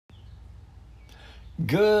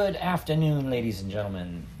Good afternoon, ladies and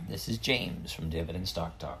gentlemen. This is James from Dividend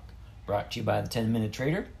Stock Talk, brought to you by the 10-Minute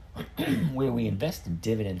Trader, where we invest in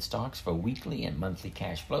dividend stocks for weekly and monthly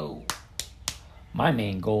cash flow. My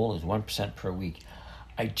main goal is 1% per week.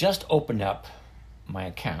 I just opened up my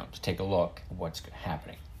account to take a look at what's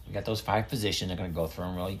happening. We got those 5 positions. I'm going to go through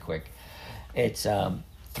them really quick. It's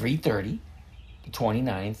 3:30, the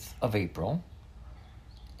 29th of April,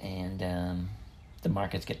 and the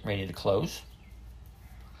market's getting ready to close.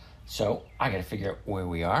 So I got to figure out where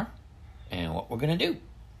we are and what we're going to do.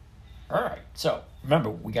 All right. So remember,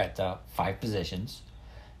 we got 5 positions: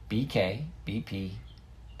 BK, BP,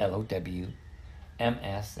 LOW,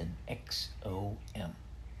 MS, and XOM.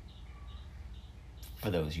 For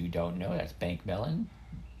those who don't know, that's Bank Mellon,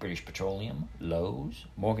 British Petroleum, Lowe's,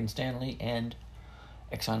 Morgan Stanley, and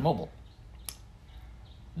ExxonMobil.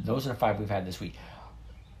 Those are the 5 we've had this week.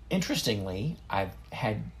 Interestingly, I've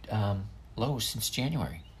had Lowe's since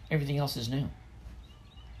January. Everything else is new.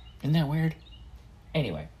 Isn't that weird?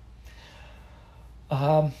 Anyway.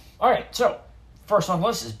 All right, so first on the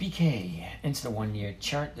list is BK. Into the 1-year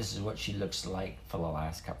chart. This is what she looks like for the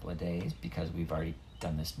last couple of days because we've already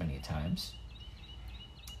done this many times.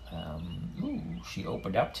 She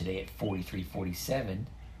opened up today at 43.47.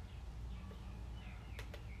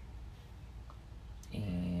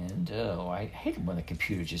 And, I hate it when the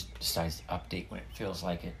computer just decides to update when it feels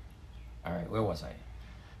like it. All right, where was I?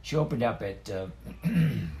 She opened up at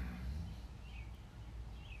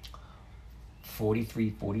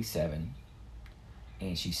 43.47,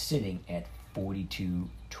 and she's sitting at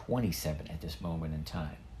 42.27 at this moment in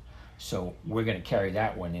time. So we're going to carry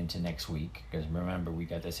that one into next week, because remember, we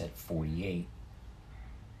got this at 48.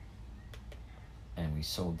 And we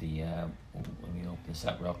sold the, let me open this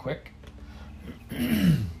up real quick.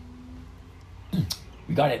 We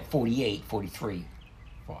got it at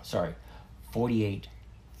 48.34.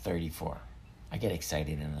 48.34. I get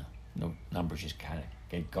excited and the numbers just kind of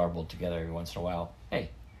get garbled together every once in a while. Hey,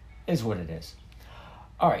 it is what it is.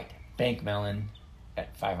 All right, Bank Mellon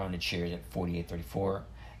at 500 shares at 48.34,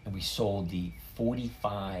 and we sold the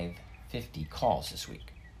 45.50 calls this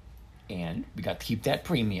week. And we got to keep that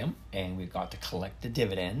premium, and we got to collect the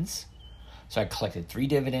dividends. So I collected 3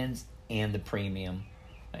 dividends and the premium.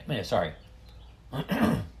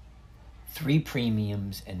 3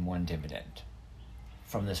 premiums and 1 dividend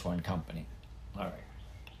from this one company. All right.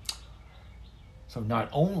 So not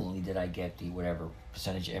only did I get the whatever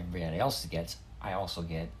percentage everybody else gets, I also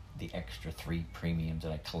get the extra 3 premiums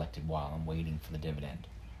that I collected while I'm waiting for the dividend.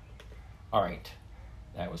 All right.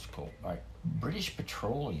 That was cool. All right. British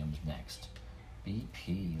Petroleum's next.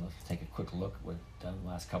 BP. Let's take a quick look at what we've done the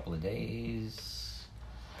last couple of days.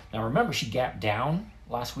 Now remember, she gapped down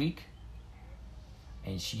last week.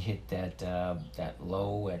 And she hit that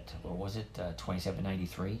low at, what was it,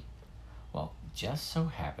 27.93? Well, just so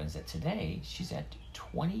happens that today she's at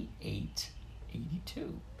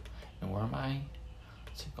 28.82. And where am I?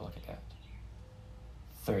 Let's take a look at that.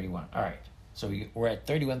 31. All right. So we're at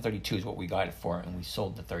 31.32 is what we got it for, and we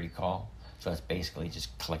sold the 30 call. So that's basically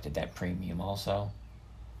just collected that premium also.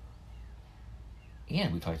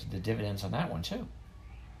 And we collected the dividends on that one too.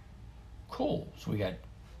 Cool. So we got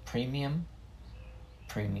premium,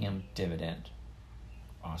 dividend.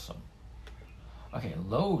 Awesome. Okay,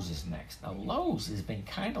 Lowe's is next. Now, Lowe's has been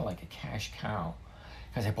kind of like a cash cow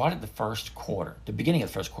because I bought it the beginning of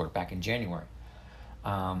the first quarter, back in January,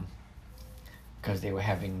 because they were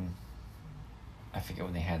having, I forget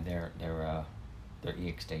when they had their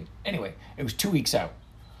EX date. Anyway, it was 2 weeks out.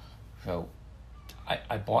 So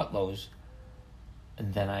I bought Lowe's,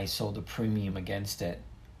 and then I sold a premium against it,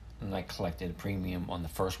 and I collected a premium on the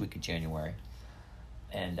first week of January.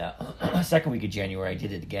 And the second week of January, I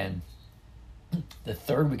did it again. The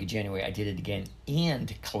third week of January, I did it again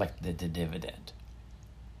and collected the dividend.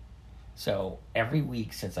 So every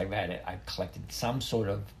week since I've had it, I've collected some sort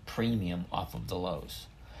of premium off of the Lowe's.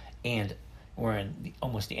 And we're in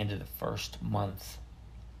almost the end of the first month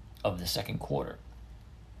of the second quarter.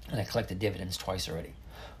 And I collected dividends twice already.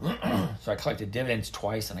 So I collected dividends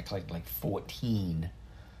twice, and I collected like 14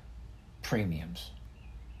 premiums.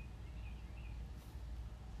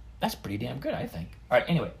 That's pretty damn good, I think. All right,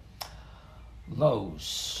 anyway.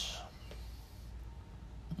 Lowe's.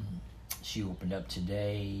 She opened up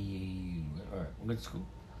today. All right, let's go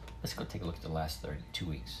take a look at the last 2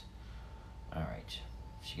 weeks. All right.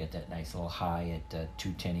 She got that nice little high at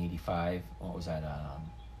 210.85. What was that,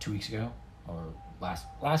 2 weeks ago? Or last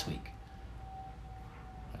week?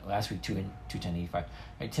 Last week, 210.85. All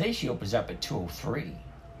right, today she opens up at 203,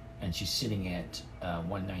 and she's sitting at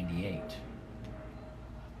 198.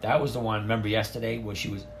 That was the one, remember yesterday, where she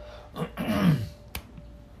was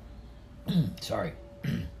Sorry.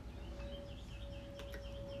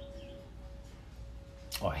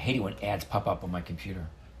 Oh, I hate it when ads pop up on my computer.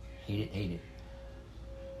 Hate it.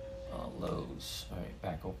 Lowe's. All right,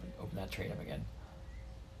 back open that trade up again.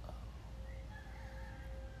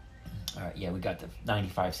 All right, yeah, we got the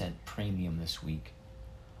 95-cent premium this week.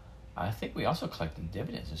 I think we also collected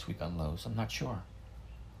dividends this week on Lowe's. I'm not sure.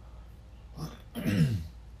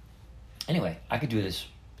 Anyway, I could do this,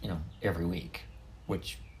 every week,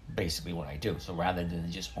 which basically what I do. So rather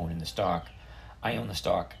than just owning the stock, I own the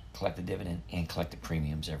stock, collect the dividend, and collect the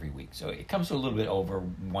premiums every week. So it comes to a little bit over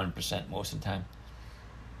 1% most of the time.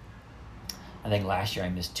 I think last year I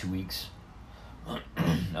missed 2 weeks.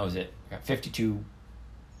 That was it. I got 52.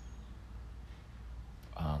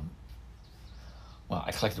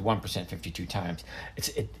 I collected 1% 52 times.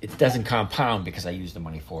 It doesn't compound because I use the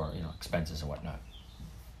money for expenses and whatnot.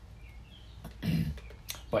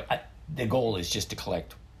 But the goal is just to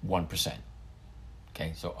collect 1%.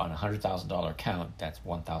 Okay, so on a $100,000 account, that's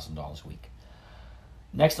 $1,000 a week.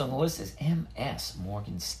 Next on the list is MS,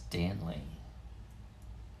 Morgan Stanley.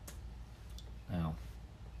 Now,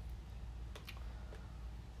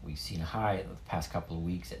 we've seen a high the past couple of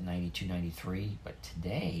weeks at 92.93, but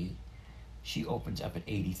today she opens up at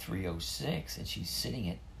 83.06, and she's sitting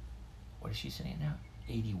at, what is she sitting at now?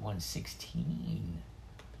 81.16.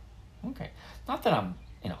 Okay, not that I'm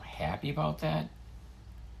happy about that,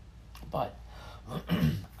 but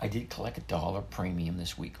I did collect $1 premium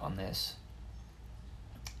this week on this,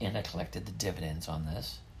 and I collected the dividends on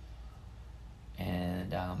this,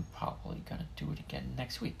 and I'm probably gonna do it again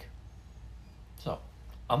next week. So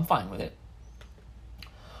I'm fine with it.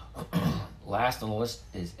 Last on the list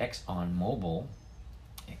is ExxonMobil,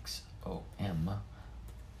 XOM,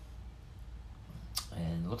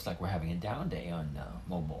 and it looks like we're having a down day on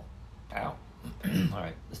Mobil. Ow. All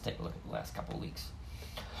right, let's take a look at the last couple of weeks.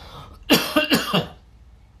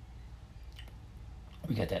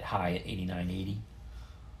 We got that high at 89.80,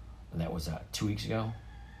 and that was 2 weeks ago,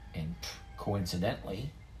 and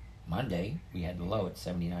coincidentally, Monday we had the low at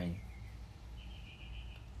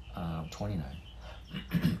 79.29.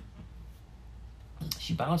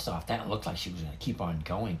 She bounced off that and looked like she was going to keep on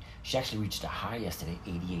going. She actually reached a high yesterday,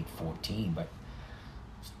 88.14, but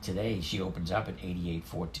today she opens up at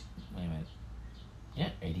 88.14. Wait a minute.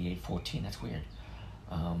 Yeah, 88.14. That's weird.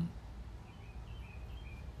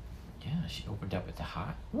 Yeah, she opened up at the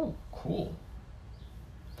high. Ooh, cool.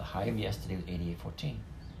 The high of yesterday was 88.14.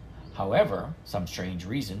 However, some strange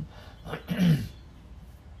reason,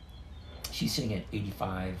 she's sitting at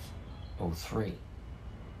 85.03.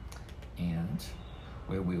 And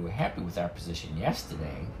where we were happy with our position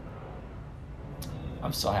yesterday,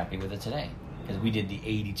 I'm still happy with it today, because we did the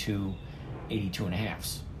 82 and a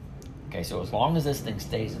halves. Okay, so as long as this thing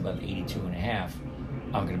stays above 82 and a half,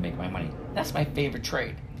 I'm going to make my money. That's my favorite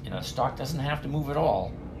trade. Stock doesn't have to move at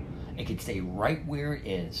all. It can stay right where it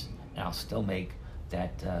is, and I'll still make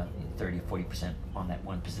that 30-40% on that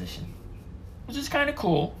one position, which is kind of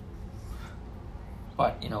cool.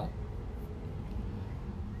 But,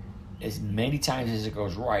 as many times as it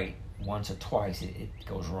goes right, once or twice it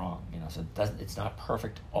goes wrong. So it's not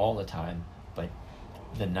perfect all the time, but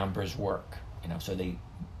the numbers work. So it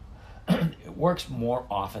works more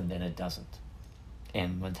often than it doesn't.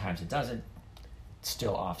 And when times it doesn't, it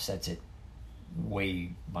still offsets it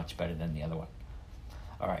way much better than the other one.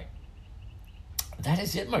 All right. That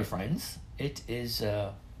is it, my friends. It is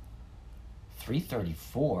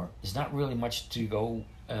 3:34. There's not really much to go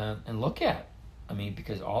and look at.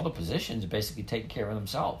 Because all the positions are basically taking care of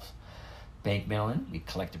themselves. Bank Mellon, we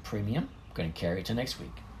collect a premium. I'm going to carry it to next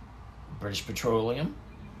week. British Petroleum,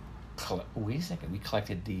 wait a second, we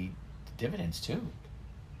collected the dividends too.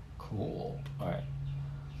 Cool. All right.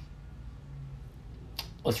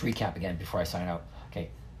 Let's recap again before I sign out. Okay,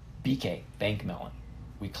 BK, Bank Mellon,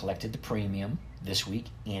 we collected the premium this week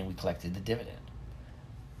and we collected the dividend.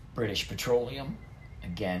 British Petroleum,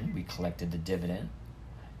 again, we collected the dividend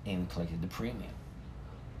and we collected the premium.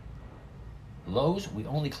 Lowe's, we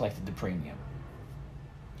only collected the premium,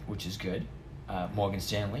 which is good. Morgan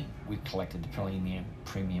Stanley, we collected the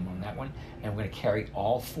premium on that one, and we're going to carry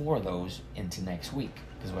all 4 of those into next week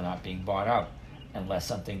because we're not being bought out unless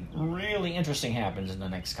something really interesting happens in the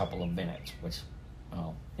next couple of minutes, which,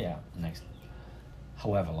 next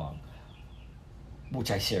however long,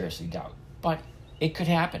 which I seriously doubt. But it could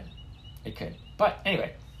happen. It could. But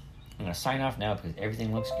anyway, I'm going to sign off now because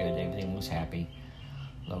everything looks good. Everything looks happy.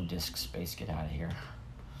 Low disk space, get out of here.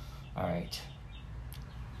 All right.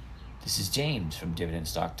 This is James from Dividend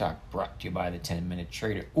Stock Talk, brought to you by the 10-Minute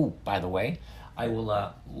Trader. Oh, by the way, I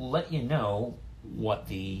will let you know what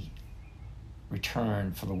the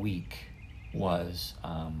return for the week was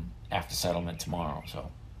after settlement tomorrow.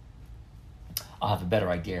 So I'll have a better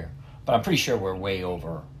idea. But I'm pretty sure we're way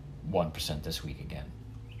over 1% this week again.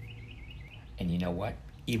 And you know what?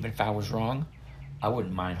 Even if I was wrong, I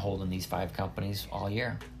wouldn't mind holding these 5 companies all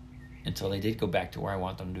year until they did go back to where I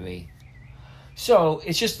want them to be. So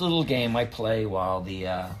it's just a little game I play while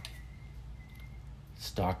the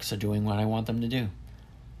stocks are doing what I want them to do.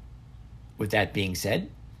 With that being said,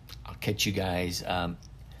 I'll catch you guys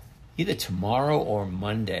either tomorrow or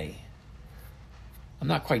Monday. I'm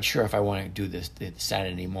not quite sure if I want to do this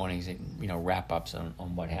Saturday mornings and wrap ups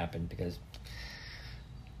on what happened, because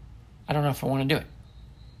I don't know if I want to do it.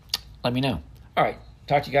 Let me know. All right,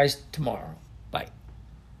 talk to you guys tomorrow. Bye.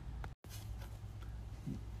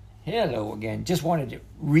 Hello again. Just wanted to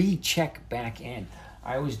recheck back in.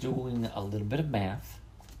 I was doing a little bit of math,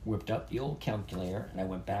 whipped up the old calculator, and I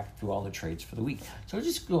went back through all the trades for the week. So I'll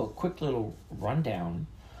just do a quick little rundown.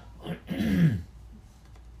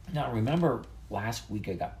 Now, remember last week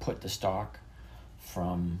I got put the stock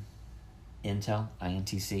from Intel,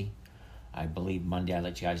 INTC. I believe Monday I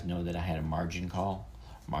let you guys know that I had a margin call.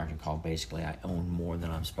 Margin call, basically, I own more than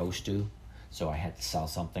I'm supposed to, so I had to sell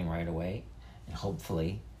something right away and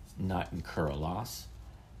hopefully not incur a loss.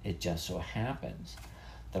 It just so happens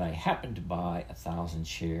that I happened to buy 1,000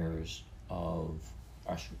 shares of,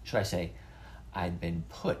 or should I say, I'd been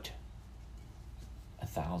put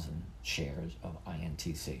 1,000 shares of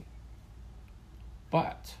INTC.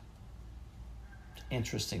 But the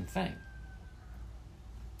interesting thing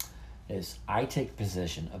is I take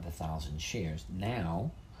position of 1,000 shares.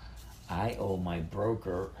 Now, I owe my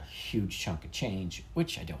broker a huge chunk of change,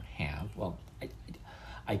 which I don't have. Well,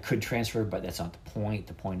 I could transfer, but that's not the point.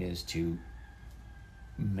 The point is to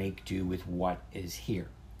make do with what is here,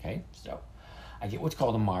 okay? So I get what's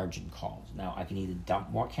called a margin call. Now, I can either dump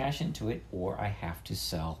more cash into it or I have to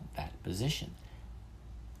sell that position.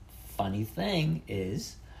 Funny thing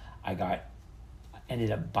is, I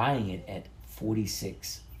ended up buying it at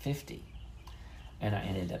 $46.50, and I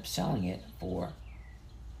ended up selling it for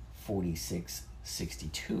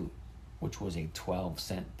 $46.62, which was a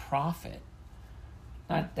 12-cent profit.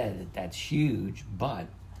 Not that that's huge, but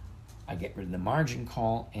I get rid of the margin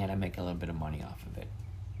call and I make a little bit of money off of it.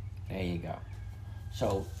 There you go.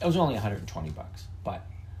 So it was only $120, but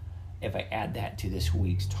if I add that to this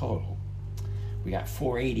week's total, we got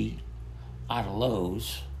 $480 out of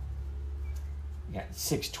Lowe's. We got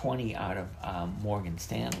 $620 out of Morgan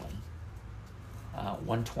Stanley,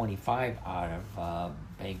 $125 out of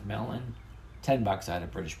Bank Mellon, $10 out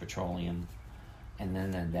of British Petroleum, and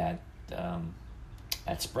then that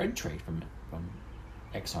spread trade from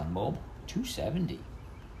ExxonMobil, $270.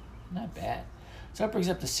 Not bad. So that brings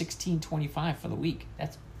up to $16.25 for the week.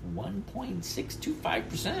 That's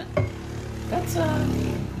 1.625%. That's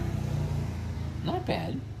not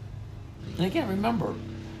bad. And again, remember,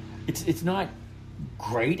 it's not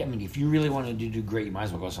great. I mean, if you really want to do great, you might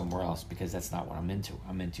as well go somewhere else, because that's not what I'm into.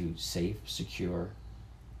 I'm into safe, secure,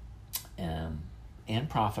 and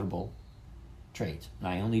profitable trades. And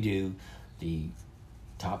I only do the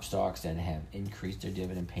top stocks that have increased their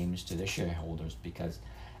dividend payments to their shareholders, because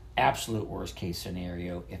absolute worst case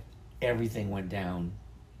scenario, if everything went down,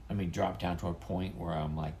 dropped down to a point where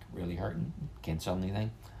I'm like really hurting, can't sell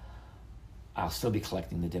anything, I'll still be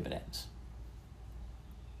collecting the dividends.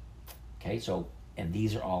 Okay, so, and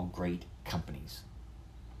these are all great companies.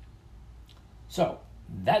 So,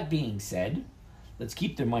 that being said, let's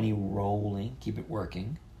keep the money rolling, keep it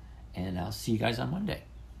working, and I'll see you guys on Monday.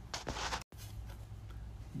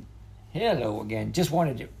 Hello again. Just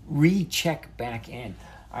wanted to recheck back in.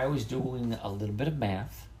 I was doing a little bit of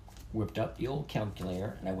math, whipped up the old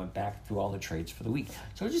calculator, and I went back through all the trades for the week.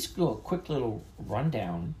 So I'll just do a quick little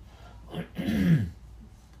rundown.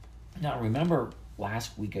 Now, remember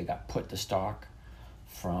last week I got put the stock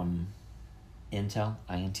from Intel,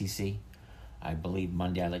 INTC. I believe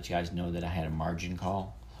Monday I let you guys know that I had a margin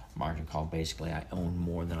call. Margin call, basically, I own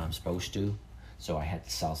more than I'm supposed to, so I had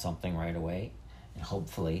to sell something right away and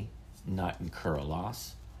hopefully not incur a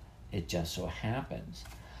loss. It just so happens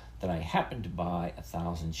that I happened to buy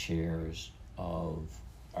 1,000 shares of,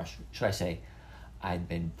 or should I say, I'd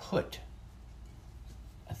been put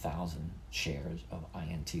 1,000 shares of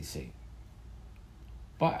INTC.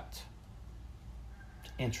 But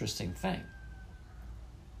the interesting thing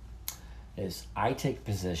is I take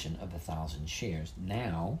position of 1,000 shares.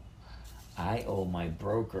 Now, I owe my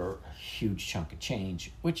broker a huge chunk of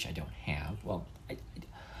change, which I don't have. Well,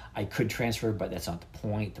 I could transfer, but that's not the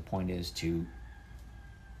point. The point is to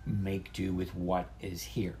make do with what is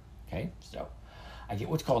here, okay? So I get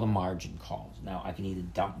what's called a margin call. Now, I can either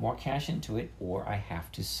dump more cash into it or I have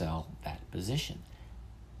to sell that position.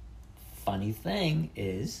 Funny thing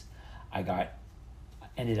is,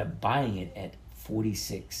 ended up buying it at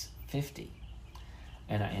 $46.50,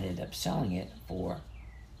 and I ended up selling it for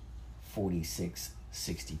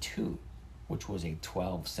 $46.62, which was a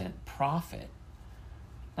 12-cent profit.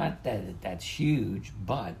 Not that that's huge,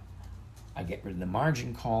 but I get rid of the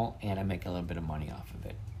margin call and I make a little bit of money off of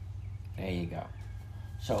it. There you go.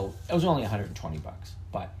 So it was only $120,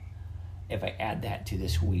 but if I add that to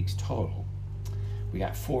this week's total, we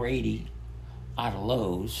got $480 out of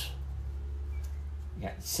Lowe's, we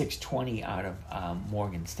got $620 out of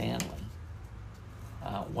Morgan Stanley,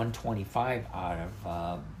 $125 out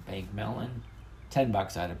of Bank Mellon,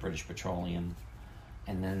 $10 out of British Petroleum,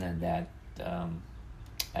 and then that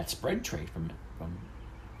spread trade from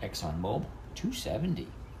ExxonMobil, $270.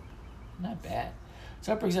 Not bad.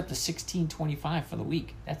 So that brings up to $16.25 for the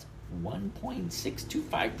week. That's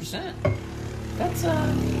 1.625%. That's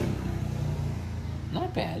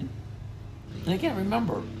not bad. And again,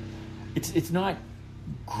 remember, it's not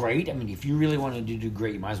great. I mean, if you really want to do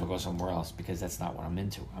great, you might as well go somewhere else, because that's not what I'm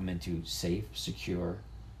into. I'm into safe, secure,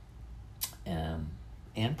 and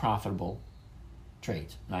profitable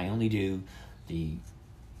trades. And I only do the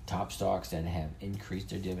top stocks that have increased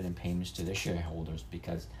their dividend payments to their shareholders,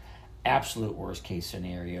 because absolute worst case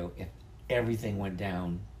scenario, if everything went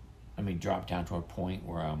down, dropped down to a point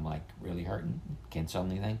where I'm like really hurting, can't sell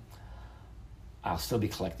anything, I'll still be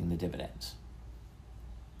collecting the dividends.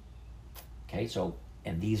 Okay, so,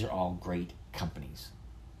 and these are all great companies.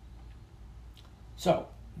 So,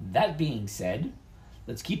 that being said,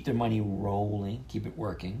 let's keep the money rolling, keep it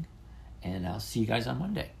working, and I'll see you guys on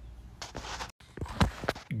Monday.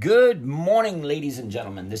 Good morning, ladies and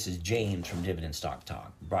gentlemen. This is James from Dividend Stock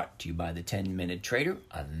Talk, brought to you by the 10-Minute Trader.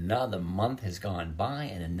 Another month has gone by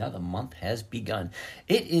and another month has begun.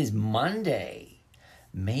 It is Monday,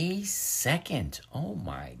 May 2nd. Oh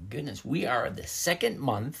my goodness. We are the second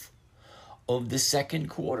month of the second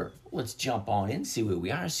quarter. Let's jump on in, see where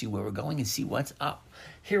we are, see where we're going, and see what's up.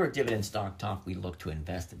 Here at Dividend Stock Talk, we look to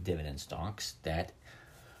invest in dividend stocks that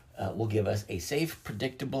will give us a safe,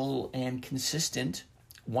 predictable, and consistent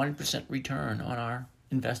 1% return on our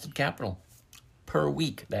invested capital per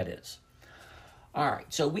week, that is. All right,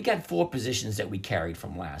 so we got 4 positions that we carried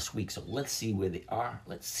from last week. So let's see where they are.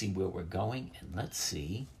 Let's see where we're going, and let's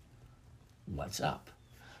see what's up.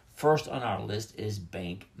 First on our list is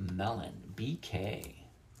Bank Mellon, BK.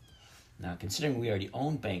 Now, considering we already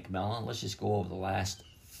own Bank Mellon, let's just go over the last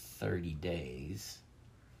 30 days.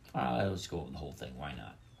 Let's go over the whole thing. Why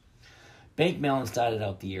not? Bank Mellon started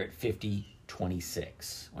out the year at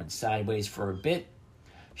 50.26. Went sideways for a bit,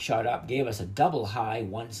 shot up, gave us a double high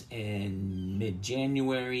once in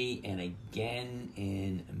mid-January and again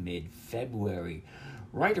in mid-February,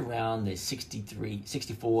 right around the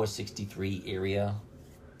 64, 63 area,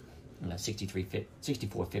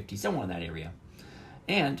 64.50, somewhere in that area.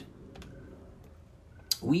 And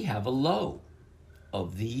we have a low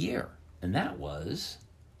of the year, and that was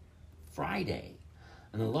Friday.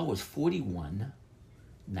 And the low was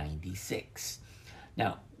 41.96.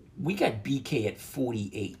 Now, we got BK at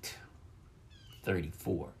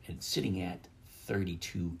 48.34 and sitting at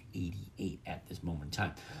 32.88 at this moment in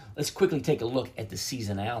time. Let's quickly take a look at the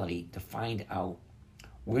seasonality to find out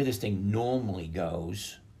where this thing normally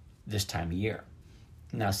goes this time of year.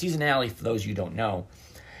 Now, seasonality, for those of you who don't know,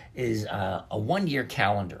 is a one-year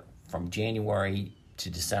calendar from January to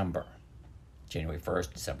December, January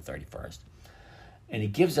 1st, December 31st. And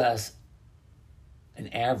it gives us an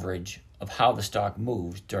average of how the stock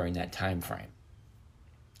moves during that time frame.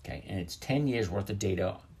 Okay, and it's 10 years worth of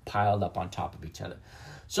data piled up on top of each other.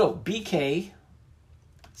 So BK,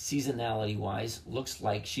 seasonality-wise, looks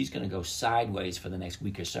like she's going to go sideways for the next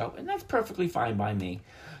week or so, and that's perfectly fine by me.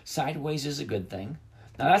 Sideways is a good thing.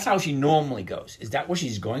 Now, that's how she normally goes. Is that what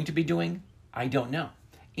she's going to be doing? I don't know.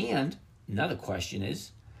 And another question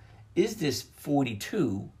is this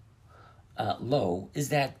 42 low, is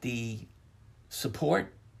that the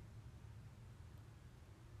support?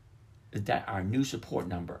 Is that our new support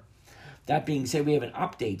number? That being said, we have an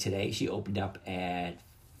update today. She opened up at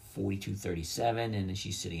 42.37, and then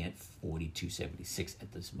she's sitting at 42.76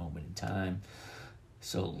 at this moment in time.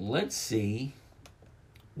 So let's see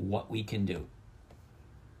what we can do.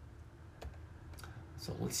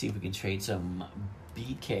 So let's see if we can trade some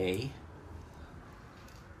BK.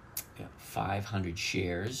 We got 500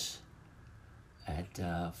 shares at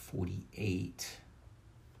 48,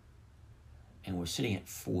 and we're sitting at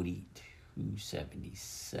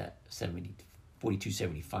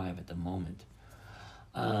 42.75 at the moment.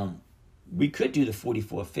 We could do the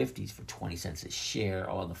 44.50s for 20 cents a share,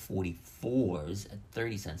 or the 44s at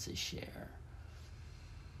 30 cents a share.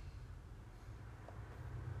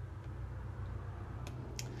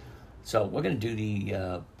 So we're going to do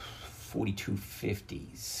the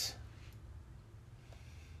 42.50s.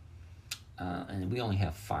 And we only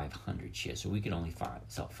have 500 shares, so we can only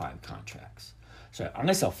sell 5 contracts. So I'm going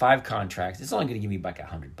to sell 5 contracts. It's only going to give me like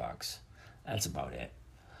 $100. That's about it.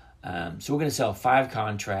 So we're going to sell 5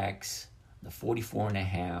 contracts, the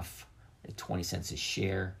 44.5 at 20 cents a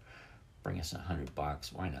share. Bring us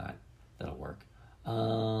 $100. Why not? That'll work.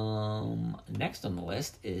 Next on the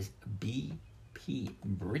list is BP,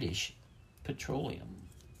 British Petroleum.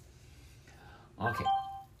 Okay.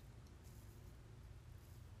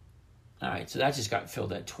 All right, so that just got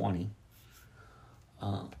filled at 20.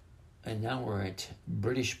 And now we're at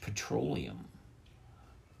British Petroleum.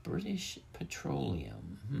 British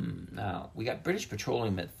Petroleum. Now, we got British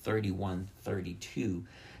Petroleum at 31.32.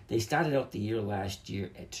 They started out the year last year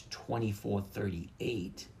at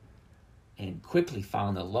 24.38 and quickly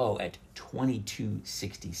found a low at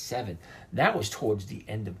 22.67. That was towards the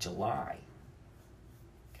end of July.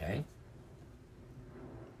 Okay?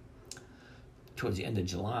 Towards the end of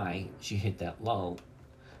July, she hit that low.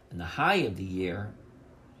 And the high of the year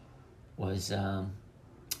was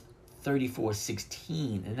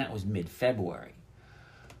 34.16, and that was mid-February.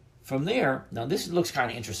 From there, now this looks kind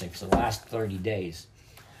of interesting. For the last 30 days,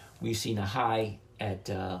 we've seen a high at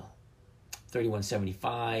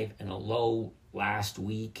 31.75 and a low last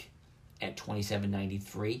week at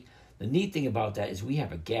 27.93. The neat thing about that is we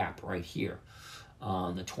have a gap right here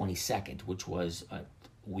on the 22nd, which was a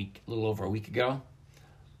little over a week ago.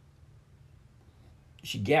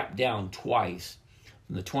 She gapped down twice.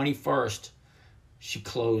 From the 21st, she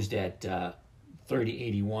closed at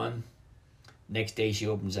 30.81. Next day, she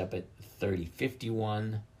opens up at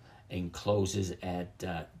 30.51 and closes at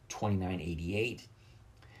 29.88.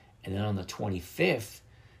 And then on the 25th,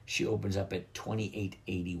 she opens up at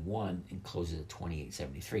 28.81 and closes at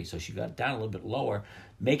 28.73. So she got down a little bit lower,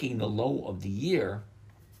 making the low of the year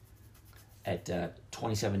at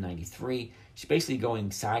 27.93. She's basically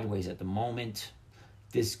going sideways at the moment.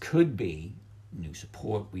 This could be new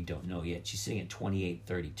support. We don't know yet. She's sitting at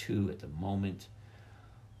 28.32 at the moment.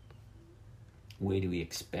 Where do we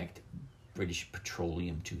expect British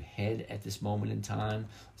Petroleum to head at this moment in time?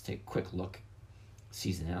 Let's take a quick look.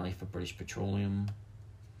 Seasonality for British Petroleum.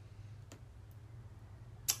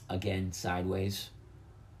 Again, sideways.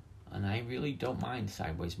 And I really don't mind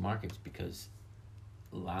sideways markets because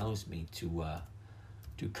it allows me to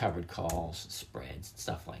do covered calls, spreads,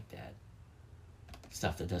 stuff like that.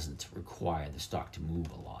 Stuff that doesn't require the stock to move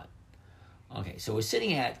a lot. Okay, so we're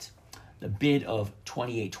sitting at the bid of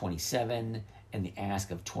 28.27 and the ask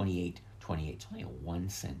of 28.28. It's only a 1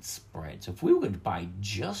 cent spread. So if we were going to buy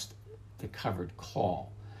just the covered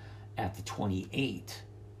call at the 28,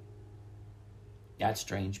 that's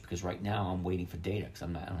strange because right now I'm waiting for data because I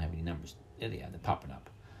don't have any numbers. There they are, they're popping up.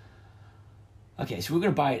 Okay, so we're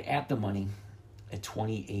going to buy it at the money at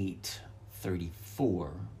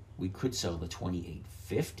 28.34. We could sell the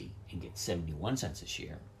 28.50 and get 71 cents a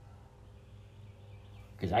share.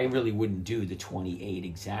 Because I really wouldn't do the 28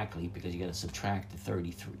 exactly because you got to subtract the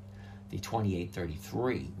 33, the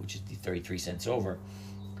 28.33, which is the 33 cents over,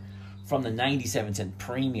 from the 97 cent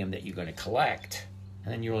premium that you're going to collect,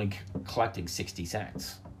 and then you're only collecting 60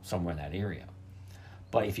 cents somewhere in that area.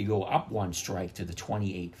 But if you go up one strike to the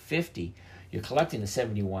 28.50, you're collecting the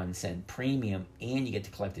 71 cent premium, and you get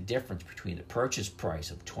to collect the difference between the purchase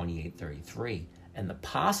price of 28.33 and the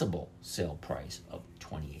possible sale price of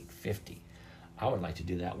 28.50. I would like to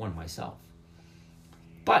do that one myself.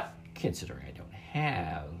 But considering I don't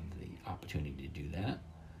have the opportunity to do that,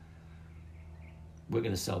 we're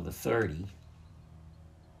going to sell the 30,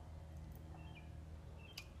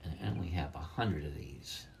 and I only have 100 of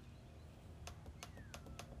these.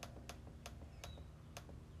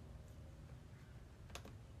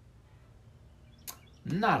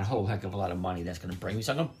 Not a whole heck of a lot of money that's going to bring me.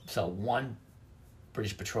 So I'm going to sell one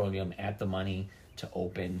British Petroleum at the money to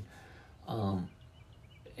open.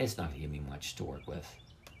 It's not going to give me much to work with.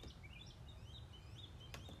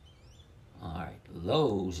 All right,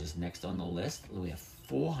 Lowe's is next on the list. We have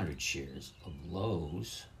 400 shares of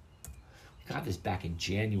Lowe's. We got this back in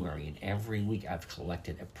January, and every week I've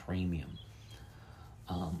collected a premium.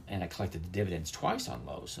 And I collected the dividends twice on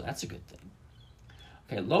Lowe's, so that's a good thing.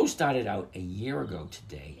 Okay, Lowe's started out a year ago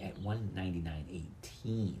today at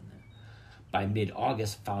 $199.18. By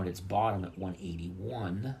mid-August, found its bottom at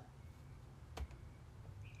 $181.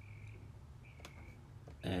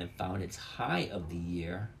 And it found its high of the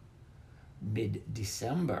year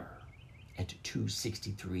mid-December at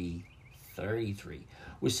 263.33.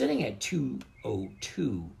 We're sitting at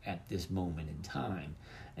 202 at this moment in time,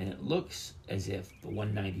 and it looks as if the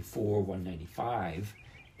 194, 195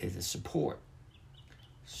 is a support.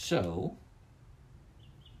 So,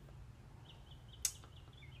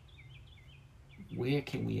 where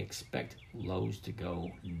can we expect Lowe's to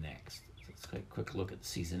go next? Let's take a quick look at the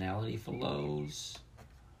seasonality for Lowe's.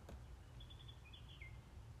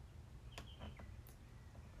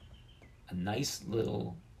 A nice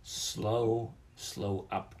little slow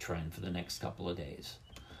uptrend for the next couple of days.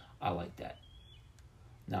 I like that.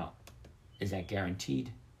 Now, is that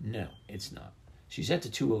guaranteed? No, it's not. She's at the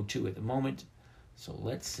 202 at the moment. So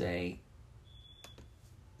let's say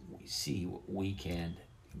we see what we can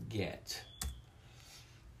get.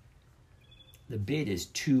 The bid is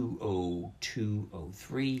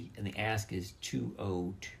 202.03 and the ask is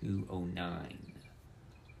 202.09.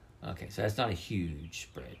 Okay, so that's not a huge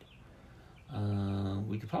spread.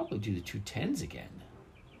 We could probably do the 210s again.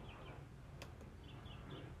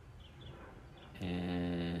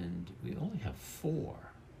 And we only have 4.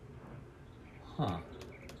 Huh.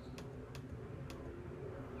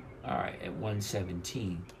 All right, at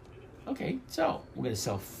 117. Okay, so we're going to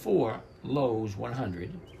sell 4 Lowe's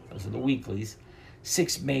 100. Those are the weeklies.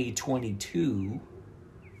 6 May 22.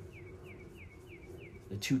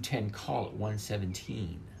 The 210 call at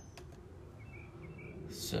 117.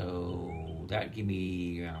 So that give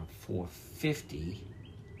me around 450.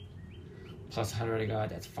 Plus 100 I got,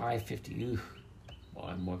 that's 550. Ooh.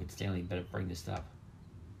 Boy, Morgan Stanley better bring this up.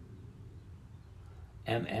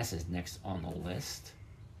 MS is next on the list.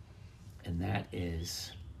 And that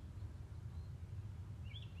is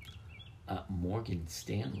Morgan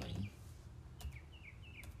Stanley.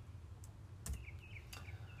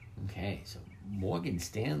 Okay, so Morgan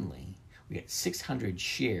Stanley, we got 600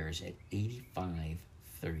 shares at 85.32.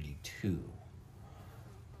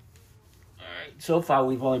 All right, so far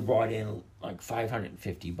we've only brought in like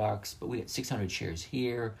 $550, but we got 600 shares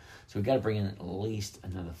here, so we got to bring in at least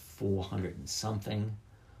another 400 and something.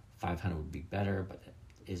 500 would be better, but it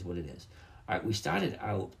is what it is. All right, we started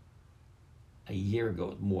out a year ago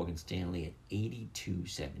with Morgan Stanley at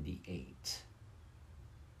 82.78.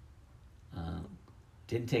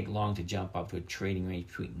 Didn't take long to jump up to a trading range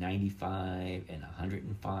between 95 and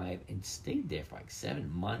 105 and stayed there for like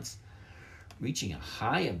 7 months, reaching a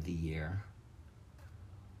high of the year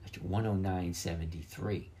at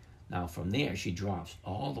 109.73. Now from there, she drops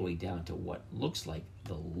all the way down to what looks like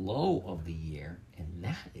the low of the year, and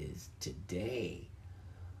that is today.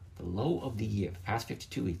 The low of the year, past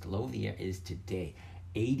 52 weeks, the low of the year is today,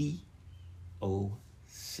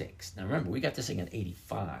 80.06. Now remember, we got this thing at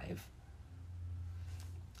 85.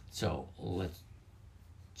 So let's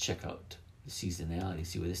check out the seasonality,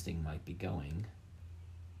 see where this thing might be going.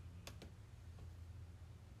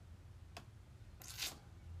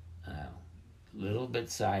 Little bit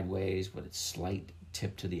sideways, but it's slight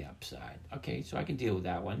tip to the upside. Okay, so I can deal with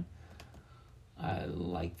that one. I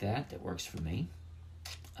like that. That works for me.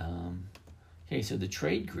 Okay, so the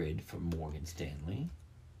trade grid for Morgan Stanley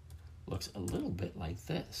looks a little bit like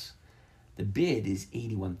this. The bid is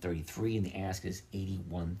 81.33 and the ask is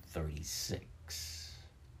 81.36.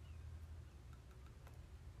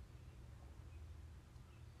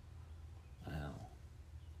 Wow.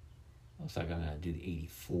 Looks like I'm going to do the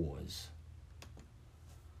 84s.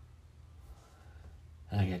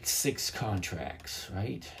 And I got 6 contracts,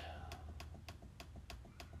 right?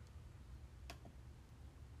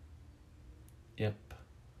 Yep.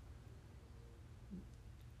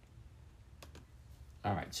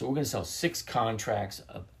 All right, so we're going to sell 6 contracts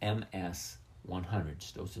of MS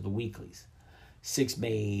 100s. Those are the weeklies. 6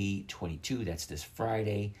 May 22, that's this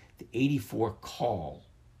Friday. The 84 call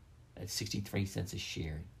at 63 cents a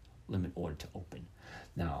share, limit order to open.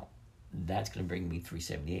 Now, that's going to bring me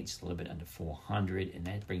 378, just a little bit under 400, and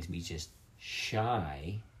that brings me just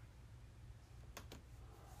shy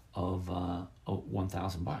of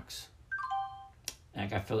 $1,000. And I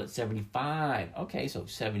got filled at 75. Okay, so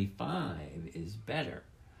 75 is better.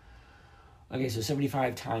 Okay, so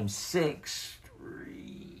 75 times 6.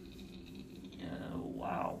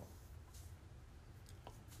 Wow.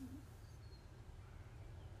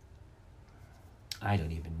 I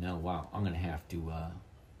don't even know. Wow, I'm going to have to...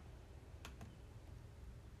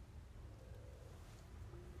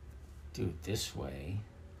 do it this way.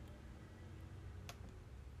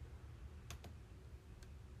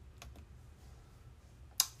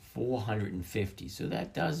 $450. So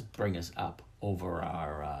that does bring us up over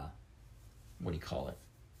our, what do you call it?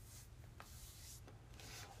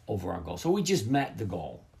 Over our goal. So we just met the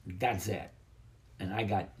goal. That's it. And I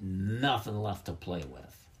got nothing left to play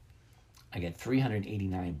with. I get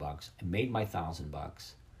 $389. I made my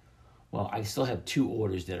 $1,000. Well, I still have 2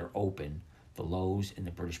 orders that are open, the Lowe's and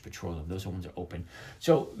the British Petroleum. Those ones are open.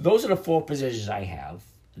 So those are the 4 positions I have.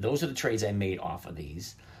 Those are the trades I made off of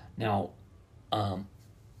these. Now, I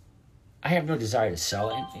have no desire to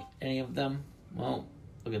sell any of them. Well,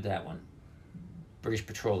 look at that one. British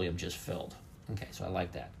Petroleum just filled. Okay, so I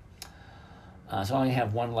like that. So I only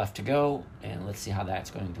have 1 left to go, and let's see how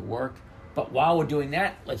that's going to work. But while we're doing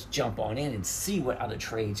that, let's jump on in and see what other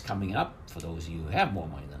trades coming up for those of you who have more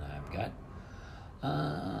money than I've got.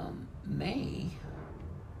 May.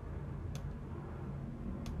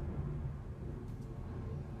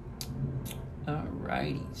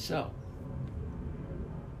 Alrighty, so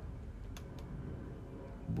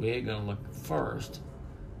we're going to look first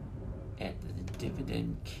at the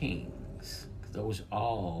Dividend Kings. Those are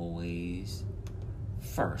always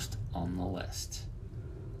first on the list.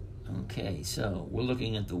 Okay, so we're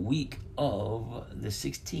looking at the week of the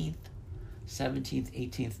 16th, 17th,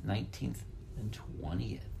 18th, 19th, and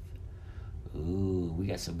 20th. Ooh, we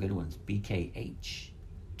got some good ones. BKH,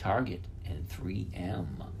 Target, and 3M.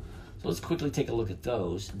 So let's quickly take a look at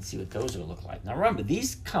those and see what those will look like. Now remember,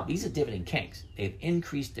 these companies are Dividend Kings. They've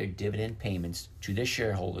increased their dividend payments to their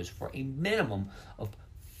shareholders for a minimum of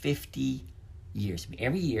 50 years. I mean,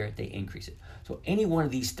 every year they increase it. So any one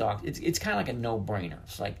of these stocks, it's kind of like a no-brainer.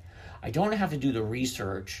 It's like, I don't have to do the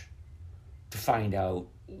research to find out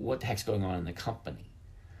what the heck's going on in the company,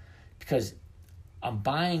 because I'm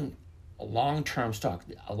buying a long-term stock.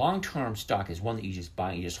 A long-term stock is one that you just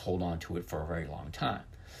buy and you just hold on to it for a very long time.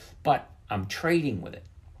 But I'm trading with it.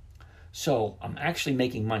 So I'm actually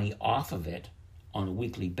making money off of it on a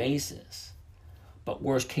weekly basis. But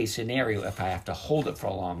worst case scenario, if I have to hold it for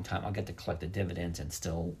a long time, I'll get to collect the dividends and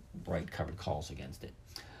still write covered calls against it.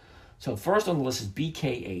 So first on the list is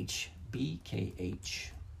BKH.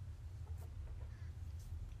 BKH.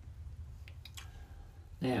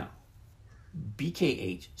 Now,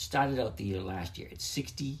 BKH started out the year last year at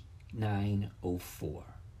 69.04.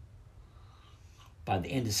 By the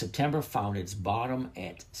end of September, found its bottom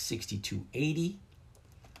at 62.80.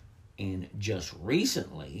 And just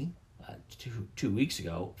recently, two weeks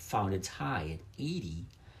ago, found its high at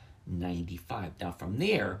 80.95. Now from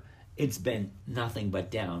there, it's been nothing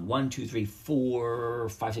but down. 1, 2, 3, 4,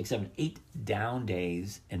 5, 6, 7, 8 down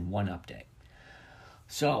days and 1 up day.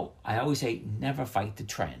 So I always say never fight the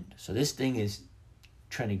trend. So this thing is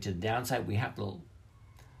trending to the downside. We have to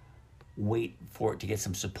wait for it to get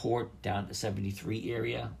some support down to 73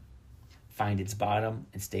 area, find its bottom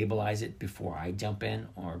and stabilize it before I jump in.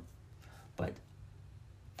 But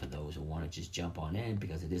for those who want to just jump on in,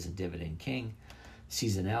 because it is a Dividend King,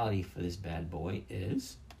 seasonality for this bad boy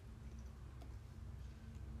is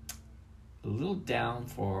a little down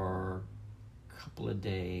for a couple of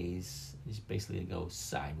days. It's basically to go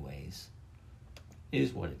sideways.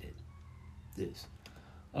 Is what it is.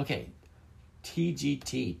 Okay,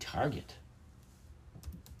 TGT, Target.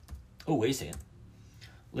 Oh, wait a second.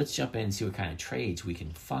 Let's jump in and see what kind of trades we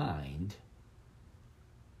can find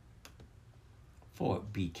for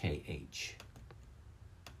BKH.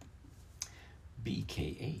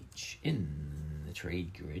 BKH in the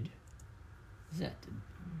trade grid. Is that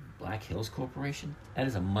Black Hills Corporation? That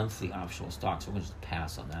is a monthly offshore stock, so we're going to just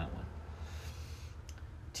pass on that one.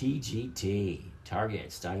 TGT, Target,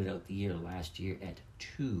 started out the year last year at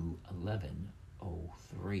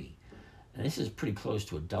 211.03. And this is pretty close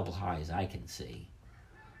to a double high as I can see.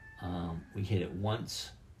 We hit it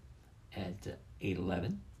once at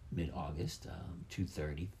 811 mid-August,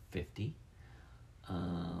 230.50.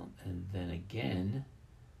 And then again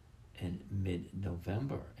in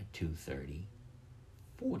mid-November at 230.40.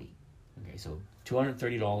 Okay, so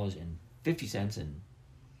 $230.50 in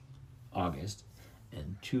August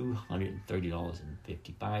and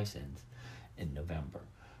 $230.55 in November.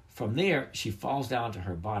 From there, she falls down to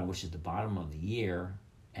her bottom, which is the bottom of the year,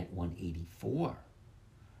 at 184.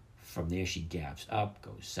 From there, she gaps up,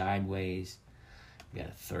 goes sideways. We got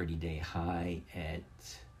a 30-day high at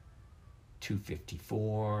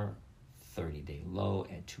 254, 30-day low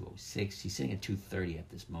at 206. She's sitting at 230 at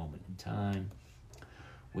this moment in time.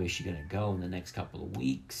 Where's she going to go in the next couple of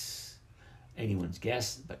weeks? Anyone's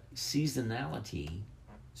guess, but seasonality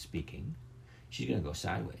speaking, she's going to go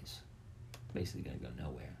sideways. Basically going to go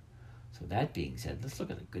nowhere. So that being said, let's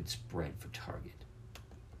look at a good spread for Target.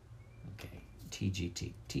 Okay,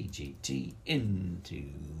 TGT into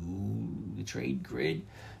the trade grid.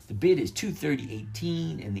 The bid is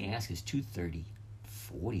 230.18 and the ask is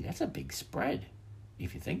 230.40. That's a big spread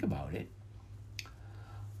if you think about it.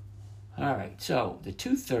 All right, so the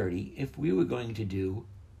 230, if we were going to do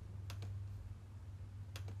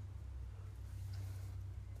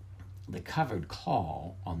the covered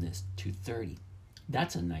call on this 230,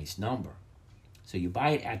 that's a nice number. So you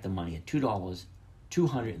buy it at the money at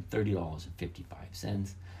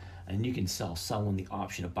 $230.55, and you can sell someone the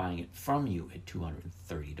option of buying it from you at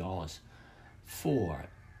 $230 for,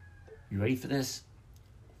 you ready for this?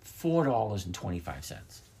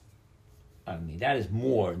 $4.25. I mean, that is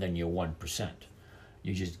more than your 1%.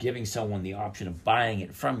 You're just giving someone the option of buying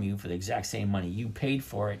it from you for the exact same money you paid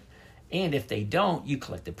for it. And if they don't, you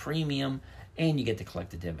collect the premium and you get to collect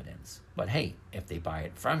the dividends. But hey, if they buy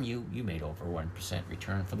it from you, you made over 1%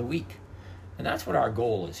 return for the week. And that's what our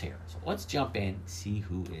goal is here. So let's jump in and see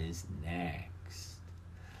who is next.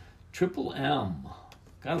 Triple M.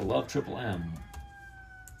 Gotta love Triple M.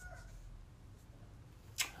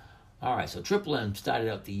 All right, so Triple M started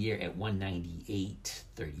out the year at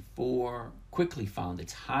 198.34, quickly found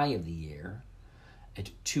its high of the year at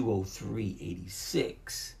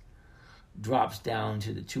 203.86, drops down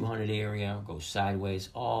to the 200 area, goes sideways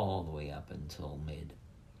all the way up until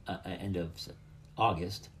end of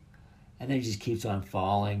August, and then it just keeps on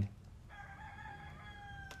falling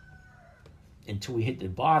until we hit the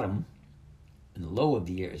bottom, and the low of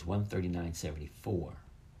the year is 139.74.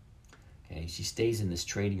 Okay, she stays in this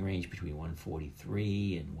trading range between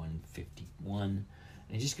 143 and 151, and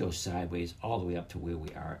it just goes sideways all the way up to where we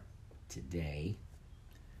are today.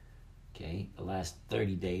 Okay, the last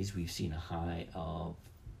 30 days we've seen a high of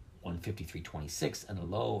 153.26 and a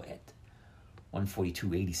low at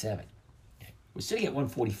 142.87. Okay. We're sitting at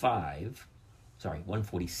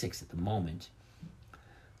 146 at the moment.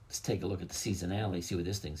 Let's take a look at the seasonality, see where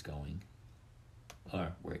this thing's going,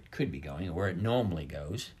 or where it could be going, or where it normally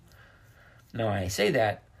goes. Now, when I say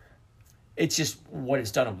that, it's just what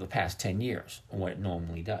it's done over the past 10 years and what it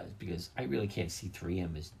normally does, because I really can't see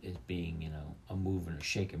 3M as being, a mover and a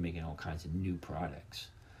shaker, making all kinds of new products.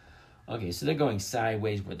 Okay, so they're going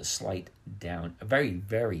sideways with a slight down, a very,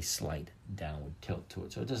 very slight downward tilt to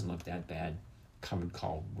it, so it doesn't look that bad. Covered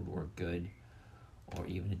call would work good, or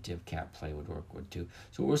even a div cap play would work good too.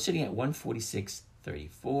 So we're sitting at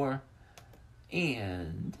 146.34,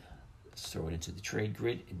 and let's throw it into the trade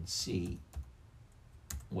grid and see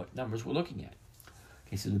what numbers we're looking at.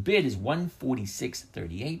 Okay, so the bid is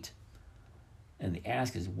 146.38, and the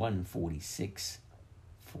ask is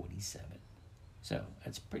 146.47. So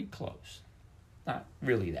that's pretty close. Not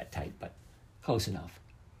really that tight, but close enough.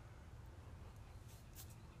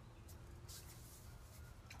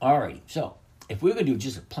 Alrighty, so if we're going to do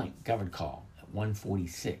just a plain covered call at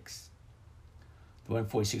 146, the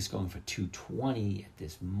 146 is going for 220 at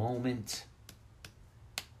this moment.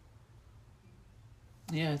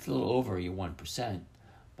 Yeah, it's a little over your 1%,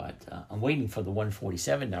 but I'm waiting for the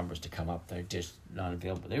 147 numbers to come up. They're just not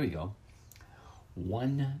available. There we go.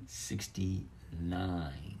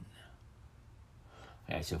 169.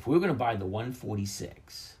 Okay, so if we're going to buy the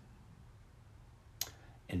 146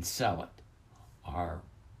 and sell it, our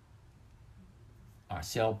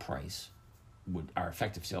sale price our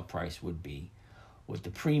effective sale price would be what the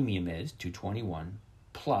premium is, 221,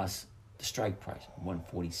 plus the strike price,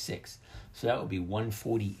 146. So that would be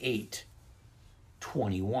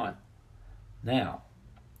 148.21. Now,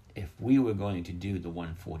 if we were going to do the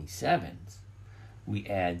 147s, we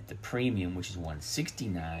add the premium, which is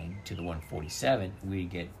 169, to the 147, we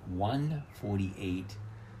get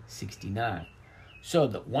 148.69. So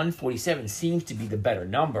the 147 seems to be the better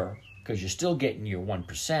number because you're still getting your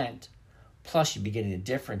 1%, plus you'd be getting the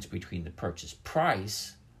difference between the purchase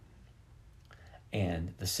price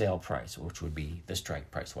and the sale price, which would be the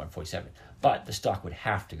strike price, 147. But the stock would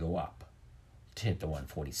have to go up to hit the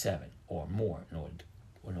 147 or more in order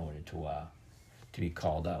to be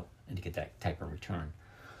called out and to get that type of return.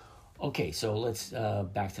 Okay, so let's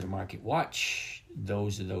back to the market watch.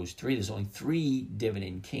 Those are those three. There's only 3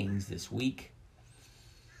 dividend kings this week.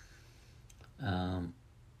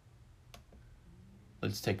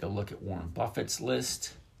 Let's take a look at Warren Buffett's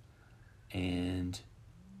list. And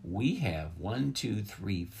we have 1, 2,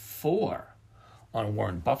 3, 4 on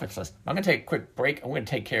Warren Buffett's list. I'm going to take a quick break. I'm going to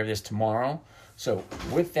take care of this tomorrow. So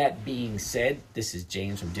with that being said, this is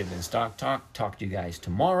James from Dividend Stock Talk. Talk to you guys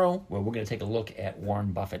tomorrow, where we're going to take a look at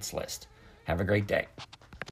Warren Buffett's list. Have a great day.